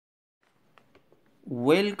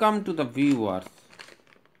Welcome to the viewers.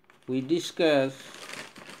 We discuss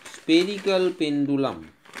spherical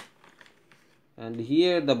pendulum, and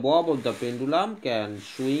here the bob of the pendulum can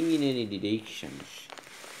swing in any directions.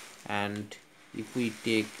 And if we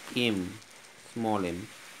take m, small m,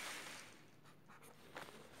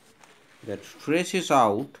 that stretches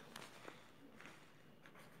out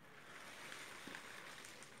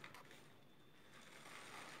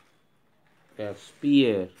a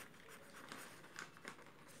sphere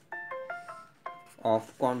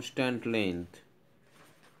of constant length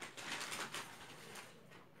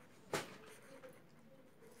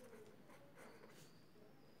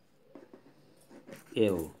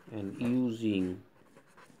L, and using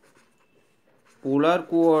polar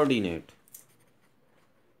coordinate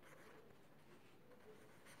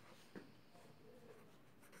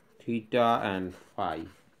theta and phi.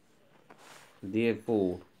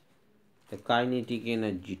 Therefore, the kinetic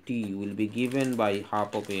energy T will be given by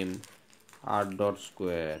half of m r dot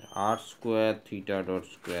square theta dot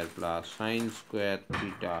square plus sine square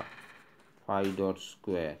theta phi dot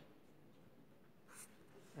square,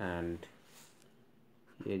 and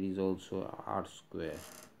here is also r square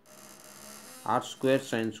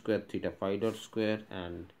sine square theta phi dot square,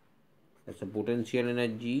 and that's a potential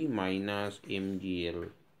energy minus mgl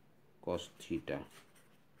cos theta.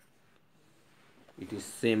 It is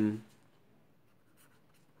same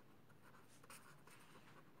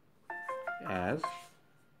as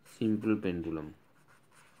simple pendulum.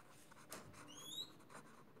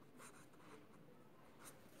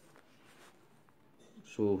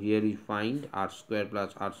 So here we find r square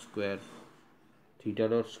plus r square theta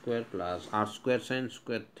dot square plus r square sine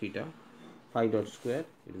square theta phi dot square.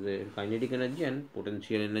 It is the kinetic energy, and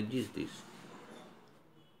potential energy is this.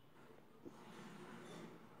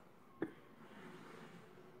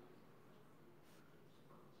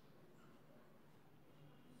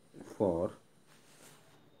 For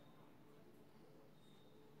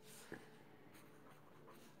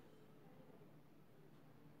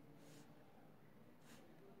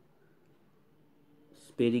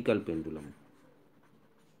spherical pendulum,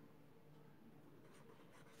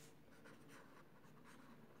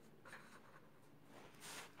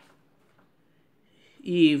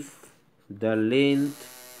 if the length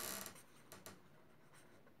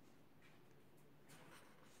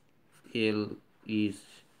L is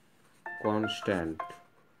constant,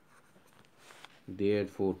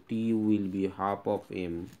 therefore T will be half of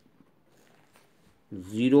m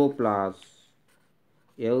 0 plus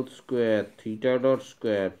L square theta dot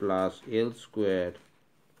square plus L square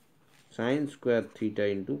sine square theta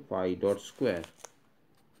into phi dot square.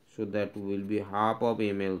 So that will be half of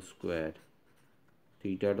ml square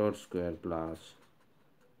theta dot square plus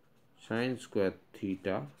sine square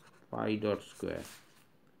theta phi dot square,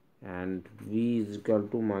 and v is equal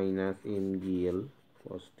to minus mgl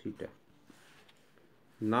cos theta.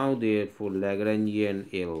 Now therefore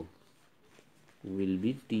Lagrangian L will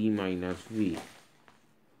be T minus V.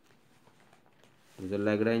 The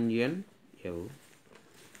Lagrangian L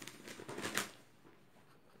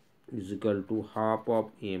is equal to half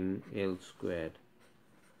of m L square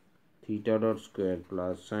theta dot square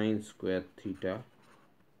plus sine square theta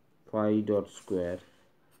phi dot square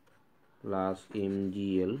plus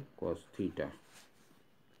mgl cos theta.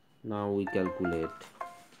 Now we calculate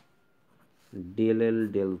del L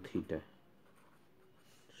del theta.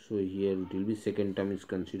 So here it will be second term is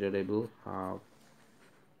considerable, half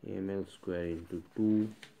ml square into 2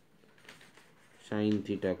 sine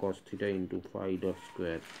theta cos theta into phi dot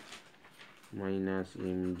square minus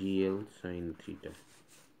mgl sine theta.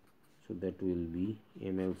 So that will be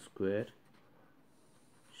ml square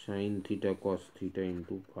sine theta cos theta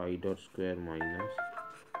into phi dot square minus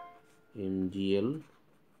mgl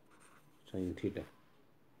sine theta,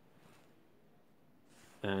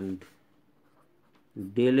 and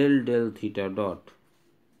del L del theta dot,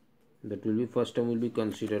 that will be first term will be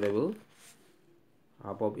considerable,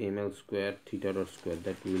 half of ml square theta dot square,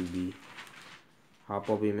 that will be half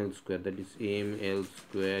of ml square, that is ml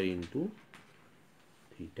square into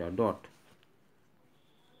theta dot.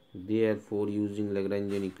 Therefore using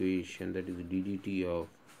Lagrangian equation, that is ddt of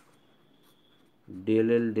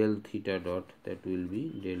del L del theta dot, that will be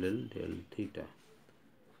del L del theta.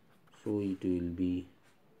 So it will be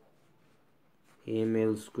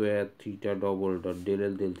ml square theta double dot del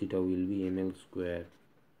L del theta will be ml square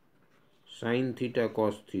sine theta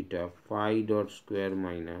cos theta phi dot square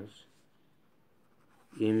minus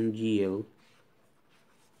mgl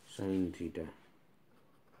sine theta,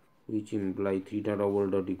 which imply theta double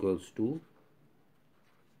dot equals to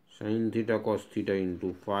sine theta cos theta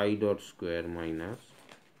into phi dot square minus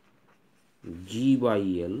G by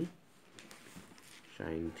L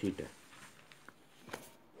sin theta.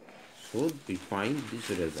 So we find this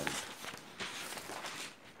result.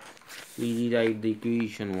 We rewrite the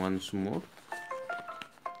equation once more.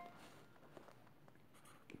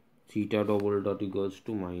 Theta double dot equals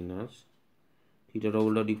to minus theta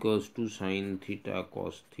double dot equals to sin theta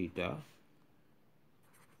cos theta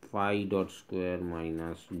phi dot square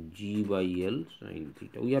minus G by L sin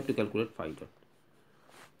theta. We have to calculate phi dot.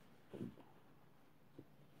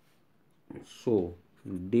 So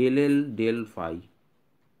del L del phi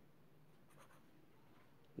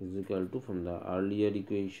is equal to, from the earlier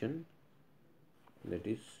equation, that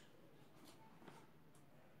is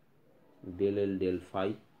del L del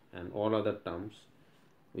phi, and all other terms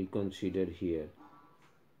we consider here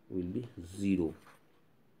will be 0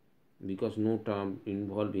 because no term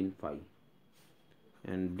involved in phi,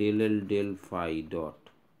 and del L del phi dot,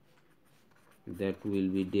 that will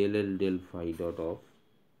be del L del phi dot of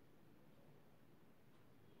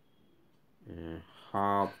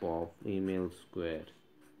half of ml square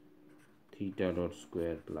theta dot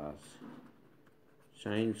square plus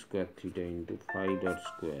sin square theta into phi dot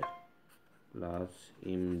square plus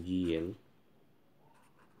mgl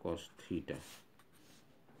cos theta.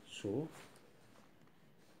 So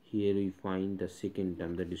here we find the second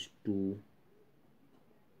term, that is 2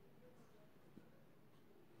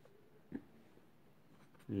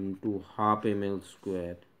 into half ml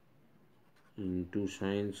square into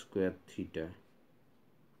sin square theta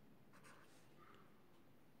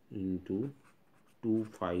into 2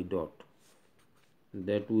 phi dot,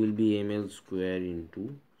 that will be ml square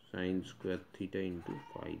into sin square theta into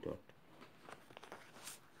phi dot.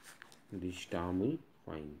 This term we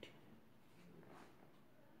find.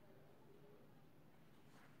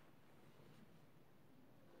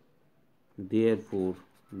 Therefore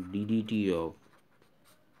ddt of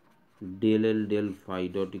del L del phi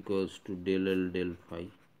dot equals to del L del phi,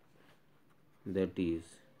 that is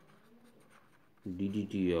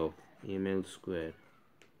ddt of ml square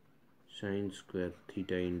sin square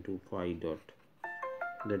theta into phi dot,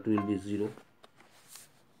 that will be 0.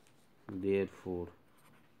 Therefore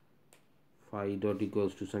phi dot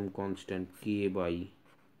equals to some constant k by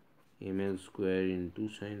ml square into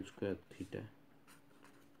sin square theta.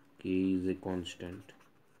 K is a constant.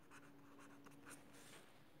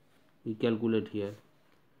 We calculate here.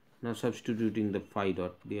 Now substituting the phi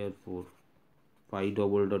dot, therefore phi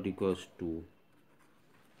double dot equals to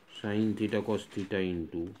sin theta cos theta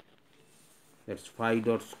into, that's phi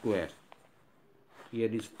dot square. Here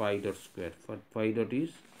is phi dot square. For phi dot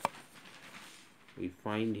is, we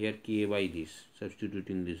find here k by this,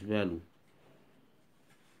 substituting this value.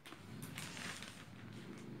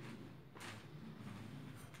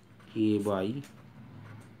 K by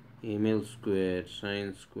ml square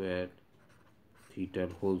sin square theta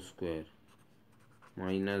whole square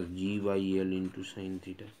minus G by L into sin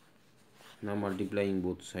theta. Now multiplying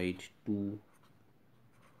both sides, 2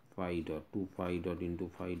 phi dot into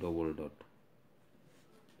phi double dot.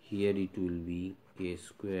 Here it will be k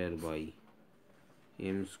square by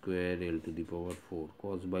m square L to the power 4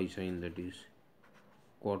 cos by sin, that is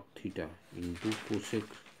cot theta into cosec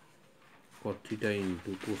cot theta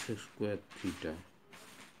into cosec square theta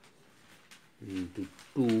into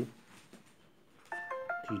 2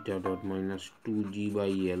 theta dot minus 2g by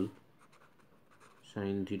L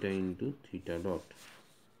sin theta into theta dot.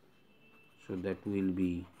 So that will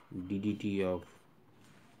be ddt of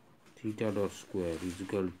theta dot square is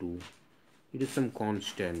equal to, it is some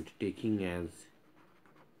constant taking as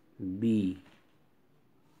b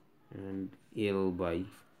and L by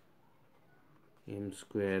m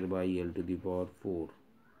square by L to the power 4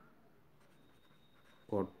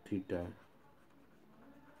 cot theta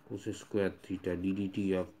cos square theta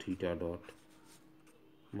ddt of theta dot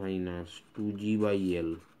minus 2g by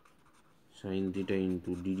L sin theta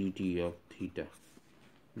into ddt of theta.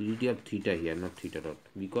 Ddt of theta here, not theta dot,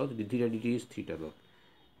 because the theta dt is theta dot.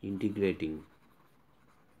 Integrating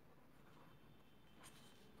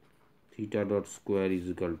theta dot square is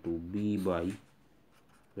equal to b by,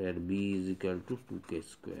 where b is equal to 2k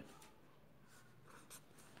square,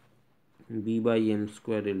 b by m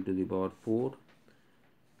square L to the power 4.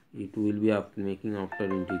 It will be after making after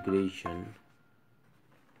integration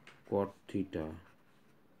cot theta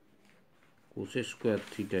cos square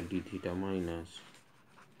theta d theta minus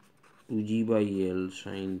 2g by L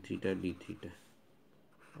sin theta d theta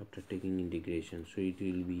after taking integration. So it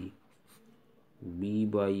will be b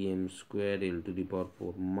by m square L to the power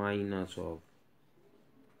 4 minus of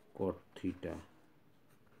cot theta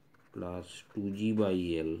plus 2g by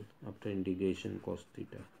L after integration cos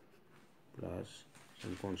theta plus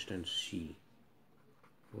and constant C,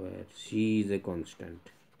 where C is a constant.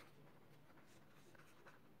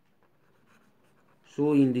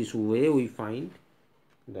 So in this way we find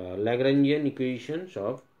the Lagrangian equations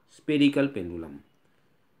of spherical pendulum.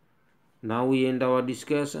 Now we end our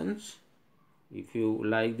discussions. If you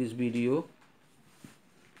like this video,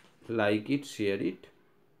 like it, share it,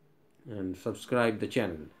 and subscribe the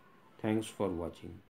channel. Thanks for watching.